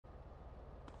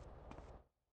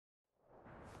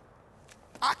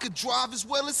could drive as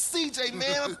well as CJ,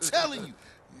 man, I'm telling you.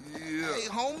 Yeah. Hey,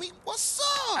 homie, what's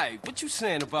up? Hey, what you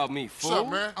saying about me, fool? What's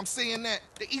up, man? I'm saying that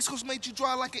the East Coast made you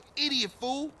drive like an idiot,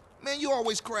 fool. Man, you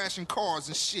always crashing cars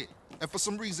and shit. And for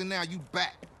some reason now you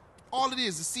back. All it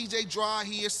is CJ drive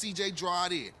here, CJ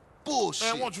drive there. Bullshit.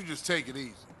 Man, why don't you just take it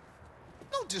easy?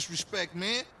 No disrespect,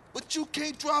 man, but you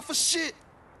can't drive for shit.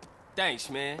 Thanks,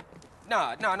 man.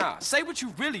 Nah. Say what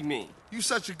you really mean. You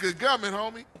such a good gunman,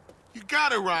 homie. You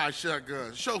gotta ride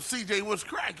shotgun. Show CJ what's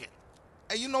cracking.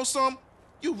 Hey, you know something?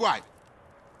 You right.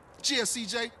 Yeah,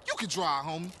 CJ, you can drive,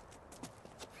 homie.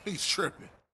 He's tripping.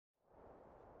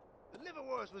 The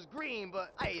liverwurst was green,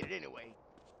 but I ate it anyway.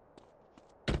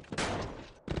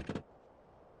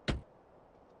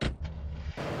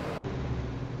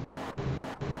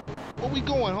 Where we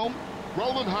going, homie?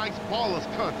 Rolling Heights, Ballers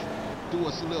Country. Do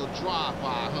us a little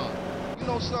drive-by, huh? You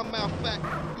know something, matter of fact,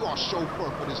 you are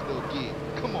chauffeur for this little gig.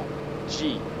 Come on.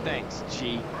 G, thanks,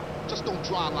 G. Just don't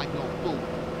drive like no fool.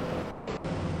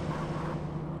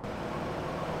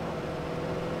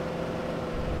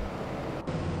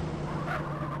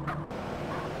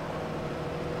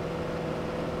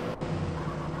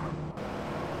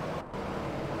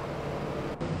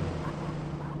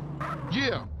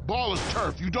 Yeah, Ballers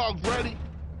Turf. You dogs ready?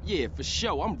 Yeah, for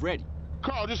sure, I'm ready.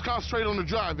 Carl, just concentrate on the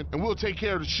driving, and we'll take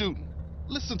care of the shooting.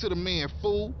 Listen to the man,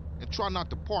 fool, and try not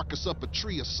to park us up a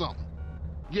tree or something.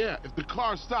 Yeah, if the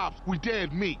car stops, we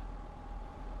dead meat.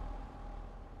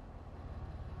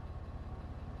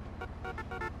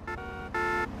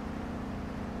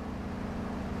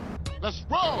 Let's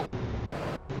roll!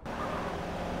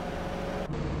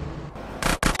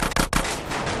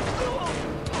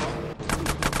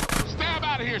 Stab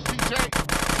out of here, CJ!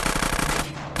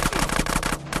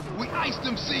 We iced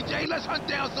him, CJ. Let's hunt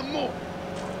down some more.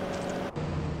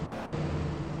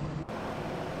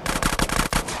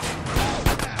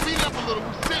 Speed up a little,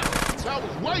 we set. That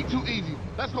was way too easy.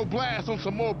 Let's go blast on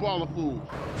some more baller fools.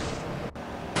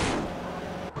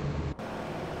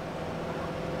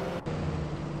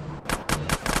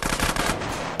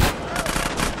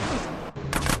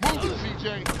 Move it,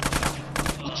 CJ.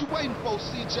 What you waiting for,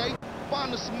 CJ?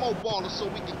 Find us some more ballers so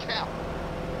we can cap.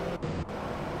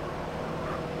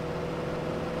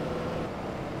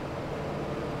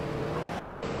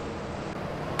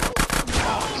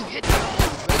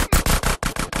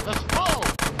 Let's roll!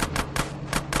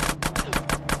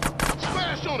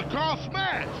 Smash on it, Carl,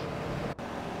 smash!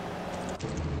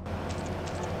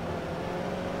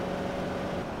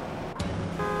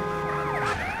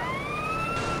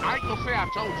 I ain't gonna say I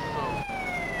told you so.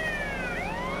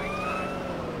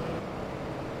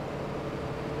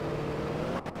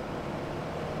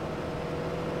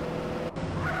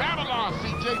 Babylon,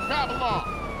 CJ, Babylon!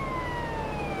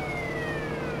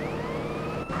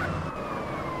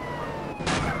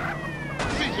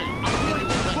 CJ, I'm gonna give you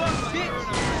a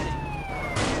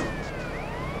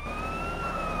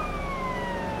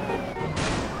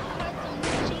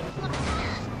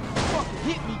Fucking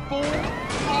hit me, fool.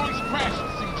 always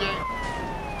crashing, CJ.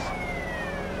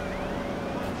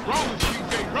 Rolling,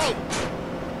 CJ, rolling.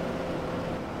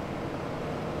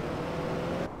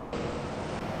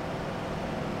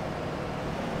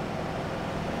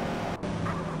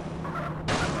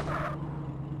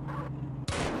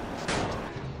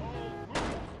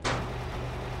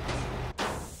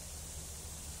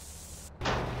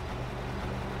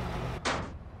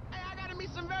 Hey, I gotta meet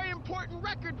some very important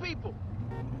record people.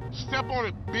 Step on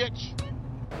it, bitch.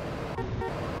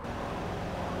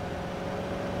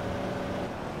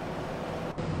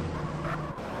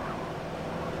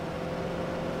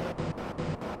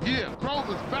 Yeah, Grove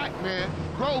is back, man.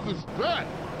 Grove is back.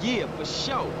 Yeah, for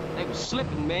sure. They was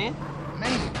slipping, man.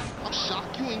 Man, I'm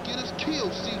shocked you ain't get us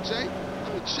killed, CJ.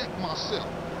 Let me check myself.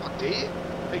 Am I dead?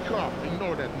 Hey, Carl,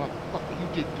 ignore that motherfucker. You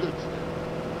did good for him.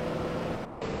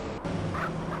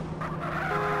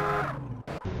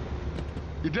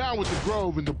 You're down with the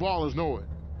Grove and the Ballers know it.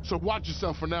 So watch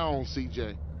yourself from now on,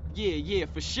 CJ. Yeah,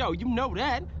 for sure. You know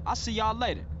that. I'll see y'all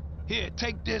later. Here,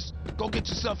 take this. Go get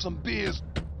yourself some beers.